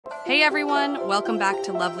Hey everyone, welcome back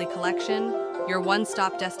to Lovely Collection, your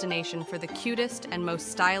one-stop destination for the cutest and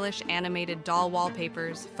most stylish animated doll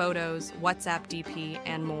wallpapers, photos, WhatsApp DP,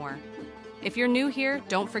 and more. If you're new here,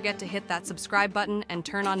 don't forget to hit that subscribe button and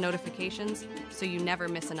turn on notifications so you never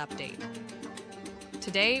miss an update.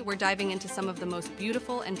 Today, we're diving into some of the most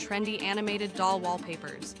beautiful and trendy animated doll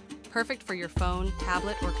wallpapers, perfect for your phone,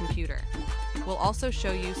 tablet, or computer. We'll also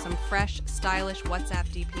show you some fresh, stylish WhatsApp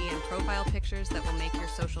DP and profile pictures that will make your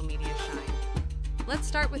social media shine. Let's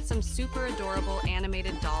start with some super adorable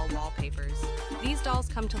animated doll wallpapers. These dolls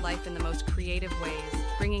come to life in the most creative ways,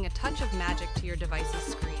 bringing a touch of magic to your device's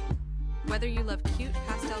screen. Whether you love cute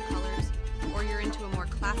pastel colors or you're into a more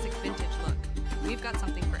classic vintage look, we've got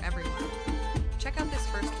something for everyone. Check out this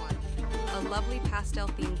first one, a lovely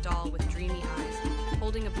pastel-themed doll with dreamy eyes,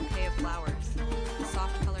 holding a bouquet of flowers. The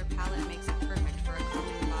soft color palette makes it perfect for a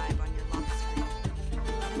calming vibe on your lock screen.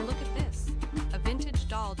 And look at this, a vintage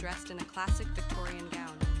doll dressed in a classic Victorian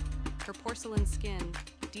gown. Her porcelain skin,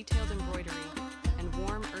 detailed embroidery, and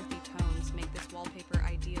warm, earthy tones make this wallpaper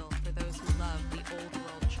ideal for those who love the old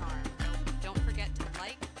world charm. Don't forget to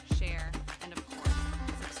like, share, and of course,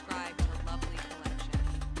 subscribe to Lovely Collection.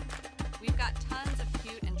 We've got tons of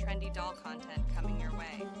cute and trendy doll content coming your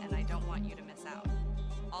way, and I don't want you to miss out.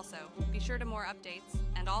 Also, be sure to more updates,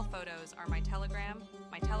 and all photos are my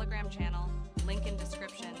Telegram channel, link in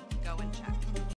description, go and check.